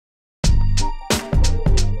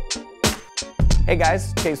Hey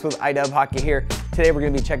guys, Chase with iDub Hockey here. Today we're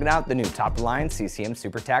going to be checking out the new top-of-the-line CCM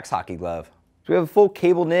Super Tacks Hockey Glove. So we have a full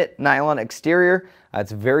cable knit nylon exterior.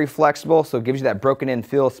 It's very flexible, so it gives you that broken in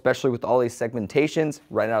feel, especially with all these segmentations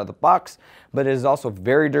right out of the box. But it is also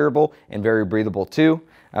very durable and very breathable too.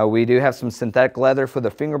 We do have some synthetic leather for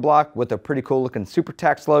the finger block with a pretty cool looking Super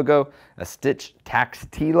Tacks logo, a stitched Tacks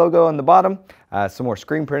T logo on the bottom, some more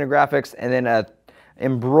screen printed graphics, and then a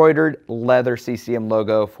embroidered leather CCM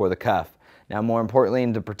logo for the cuff. Now, more importantly,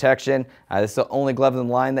 into protection, this is the only glove in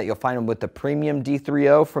the line that you'll find with the premium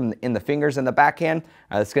D3O in the fingers and the backhand.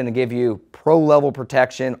 It's going to give you pro-level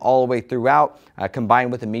protection all the way throughout,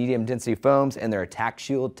 combined with the medium density foams and their Tack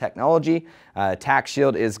Shield technology. Tack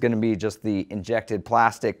Shield is going to be just the injected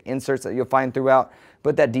plastic inserts that you'll find throughout,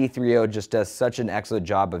 but that D3O just does such an excellent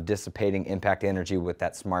job of dissipating impact energy with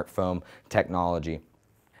that smart foam technology.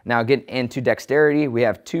 Now getting into dexterity, we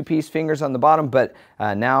have two-piece fingers on the bottom, but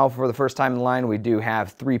now for the first time in the line, we do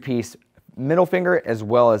have three-piece middle finger as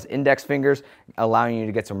well as index fingers, allowing you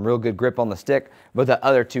to get some real good grip on the stick, but the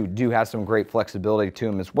other two do have some great flexibility to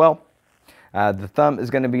them as well. The thumb is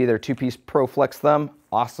going to be their two-piece Pro Flex thumb.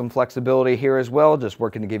 Awesome flexibility here as well, just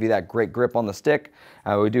working to give you that great grip on the stick.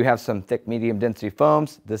 We do have some thick medium density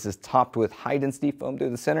foams. This is topped with high density foam through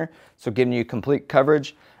the center, so giving you complete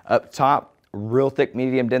coverage. Up top, real thick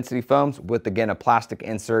medium density foams with, again, a plastic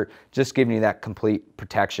insert, just giving you that complete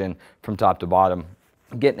protection from top to bottom.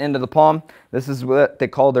 Getting into the palm, this is what they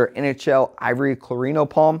call their NHL Ivory Clarino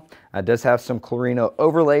palm. It does have some Clarino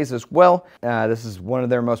overlays as well. This is one of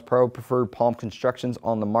their most preferred palm constructions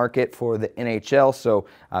on the market for the NHL, so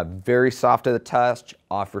very soft to the touch,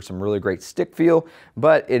 offers some really great stick feel,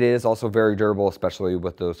 but it is also very durable, especially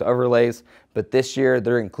with those overlays. But this year,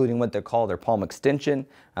 they're including what they call their palm extension.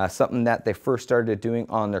 Something that they first started doing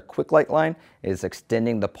on their Quick Light line is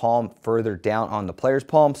extending the palm further down on the player's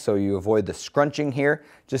palm, so you avoid the scrunching here,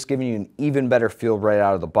 just giving you an even better feel right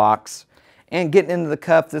out of the box. And getting into the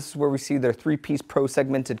cuff, this is where we see their three-piece Pro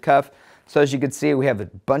segmented cuff. So as you can see, we have a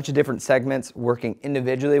bunch of different segments working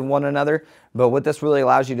individually with one another, but what this really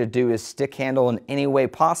allows you to do is stick handle in any way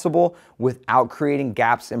possible without creating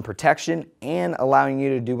gaps in protection and allowing you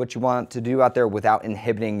to do what you want to do out there without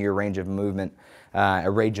inhibiting your range of movement,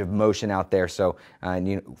 a range of motion out there. So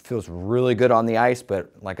it feels really good on the ice,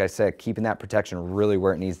 but like I said, keeping that protection really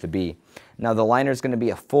where it needs to be. Now the liner is going to be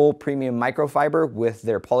a full premium microfiber with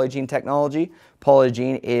their Polygene technology.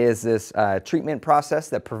 Polygene is this treatment process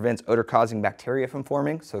that prevents odor-causing bacteria from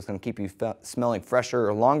forming, so it's going to keep you smelling fresher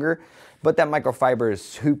or longer. But that microfiber is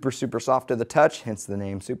super soft to the touch, hence the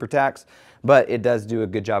name Super Tacks, but it does do a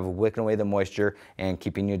good job of wicking away the moisture and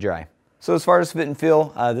keeping you dry. So as far as fit and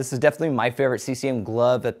feel, this is definitely my favorite CCM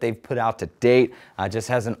glove that they've put out to date. Just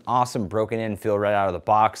has an awesome broken in feel right out of the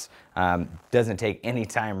box. Doesn't take any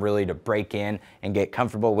time really to break in and get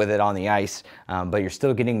comfortable with it on the ice, but you're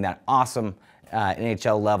still getting that awesome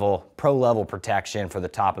NHL level, pro level protection for the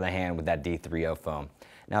top of the hand with that D3O foam.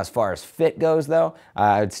 Now, as far as fit goes though,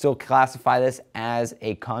 I'd still classify this as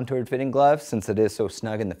a contoured fitting glove since it is so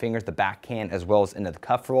snug in the fingers, the backhand, as well as into the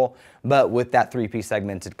cuff roll. But with that three-piece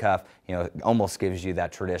segmented cuff, it almost gives you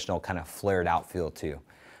that traditional kind of flared out feel too.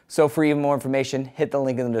 So for even more information, hit the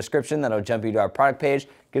link in the description. That'll jump you to our product page.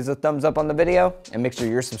 Give us a thumbs up on the video and make sure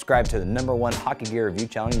you're subscribed to the #1 hockey gear review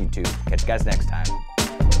channel on YouTube. Catch you guys next time.